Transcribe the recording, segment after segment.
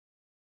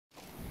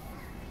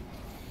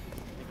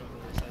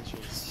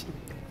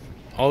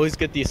always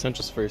get the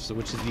essentials first,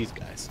 which is these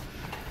guys.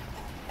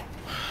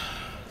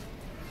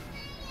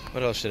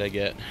 What else should I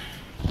get?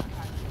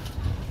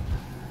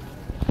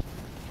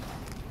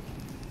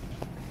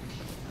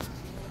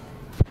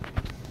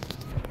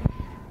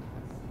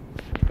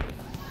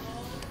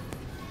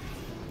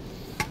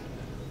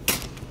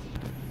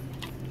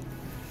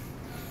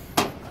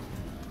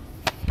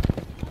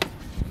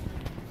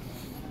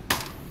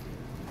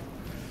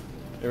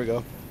 There we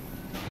go.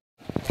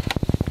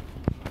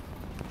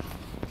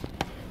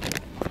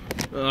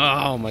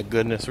 Oh my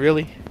goodness,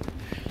 really?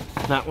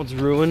 That one's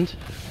ruined.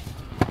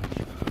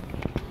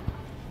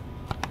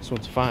 This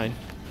one's fine.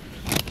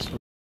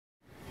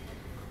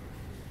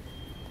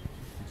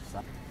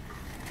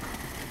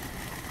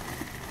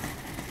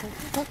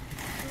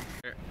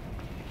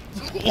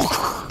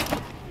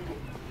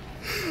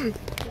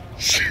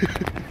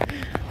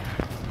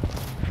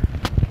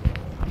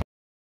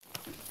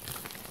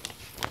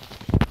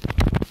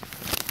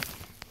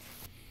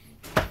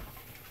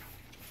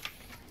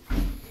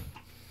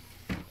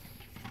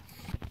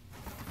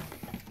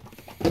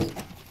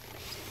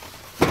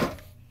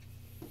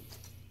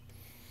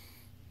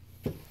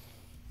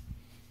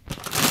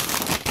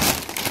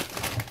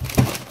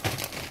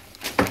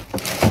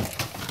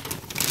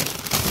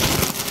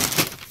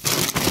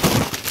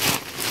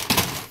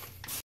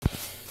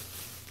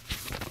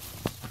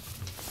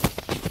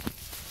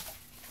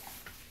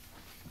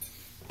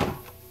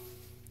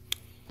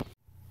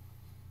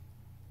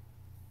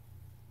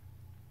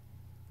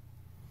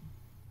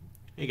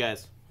 Hey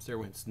guys, Sir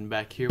Winston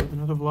back here with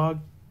another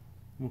vlog.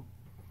 Ooh,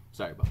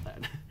 sorry about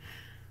that.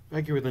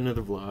 Back here with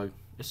another vlog.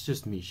 It's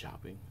just me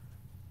shopping.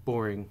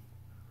 Boring.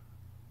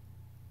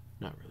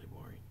 Not really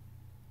boring.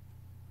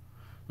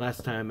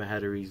 Last time I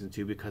had a reason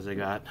to because I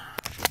got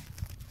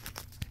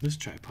this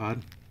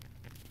tripod.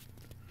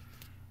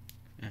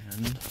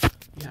 And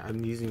yeah,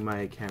 I'm using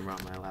my camera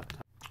on my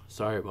laptop.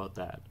 Sorry about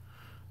that.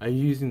 I'm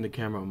using the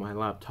camera on my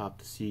laptop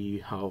to see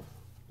how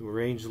the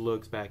range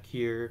looks back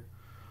here.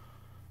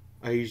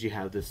 I usually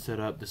have this set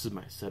up. This is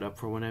my setup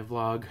for when I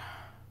vlog.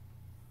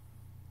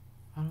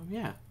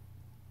 Yeah.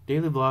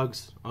 Daily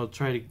vlogs, I'll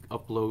try to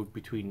upload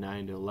between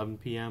 9 to 11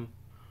 p.m.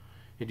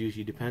 It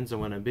usually depends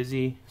on when I'm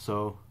busy.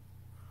 So,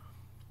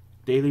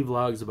 daily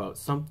vlogs about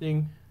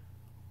something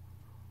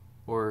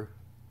or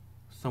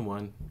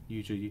someone,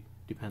 usually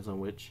depends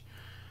on which.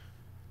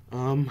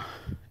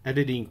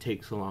 Editing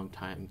takes a long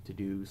time to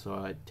do,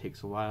 so it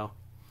takes a while.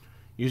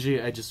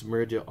 Usually I just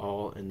merge it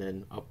all and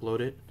then upload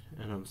it.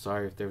 And I'm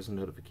sorry if there was a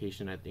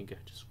notification. I think it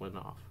just went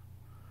off.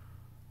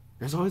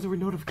 There's always a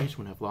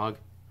notification when I vlog.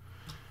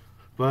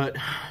 But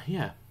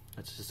yeah,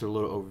 that's just a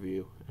little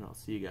overview, and I'll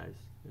see you guys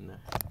in there.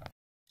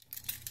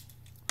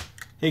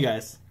 Hey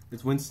guys,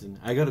 it's Winston.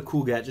 I got a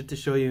cool gadget to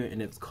show you,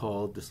 and it's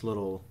called this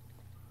little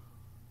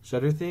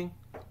shutter thing.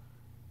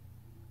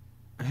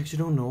 I actually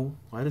don't know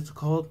what it's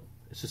called.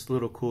 It's just a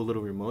little cool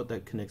little remote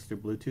that connects through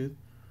Bluetooth.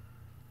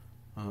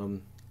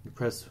 You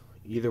press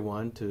either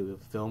one to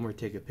film or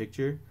take a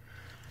picture.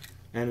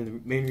 And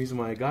the main reason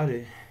why I got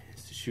it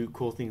is to shoot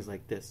cool things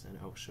like this, and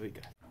I'll show you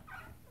guys.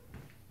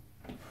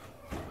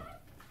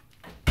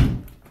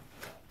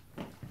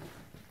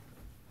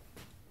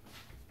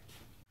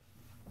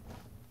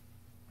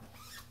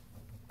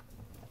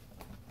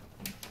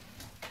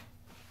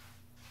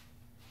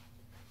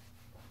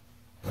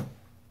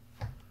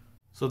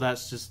 So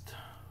that's just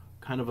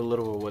kind of a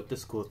little of what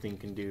this cool thing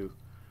can do.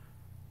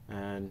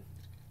 And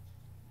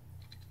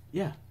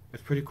yeah,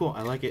 it's pretty cool.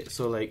 I like it.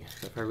 So like,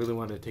 if I really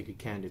wanted to take a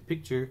candid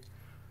picture,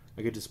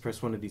 I could just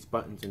press one of these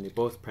buttons, and they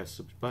both press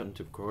the button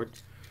to record.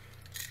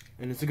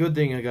 And it's a good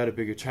thing I got a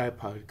bigger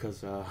tripod,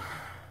 because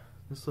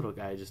this little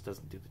guy just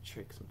doesn't do the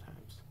trick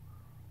sometimes.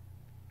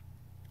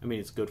 I mean,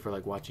 it's good for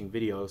like watching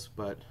videos,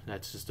 but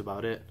that's just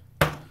about it.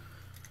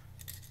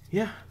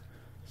 Yeah,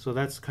 so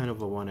that's kind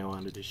of a one I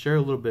wanted to share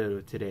a little bit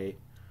of today.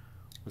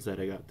 Was that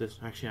I got this?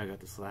 Actually, I got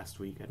this last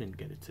week. I didn't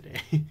get it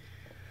today.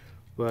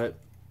 But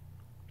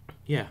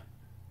yeah,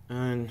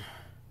 and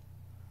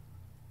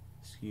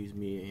excuse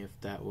me if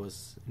that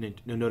was a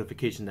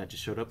notification that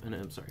just showed up, and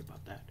I'm sorry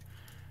about that.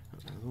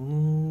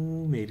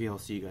 Maybe I'll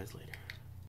see you guys later.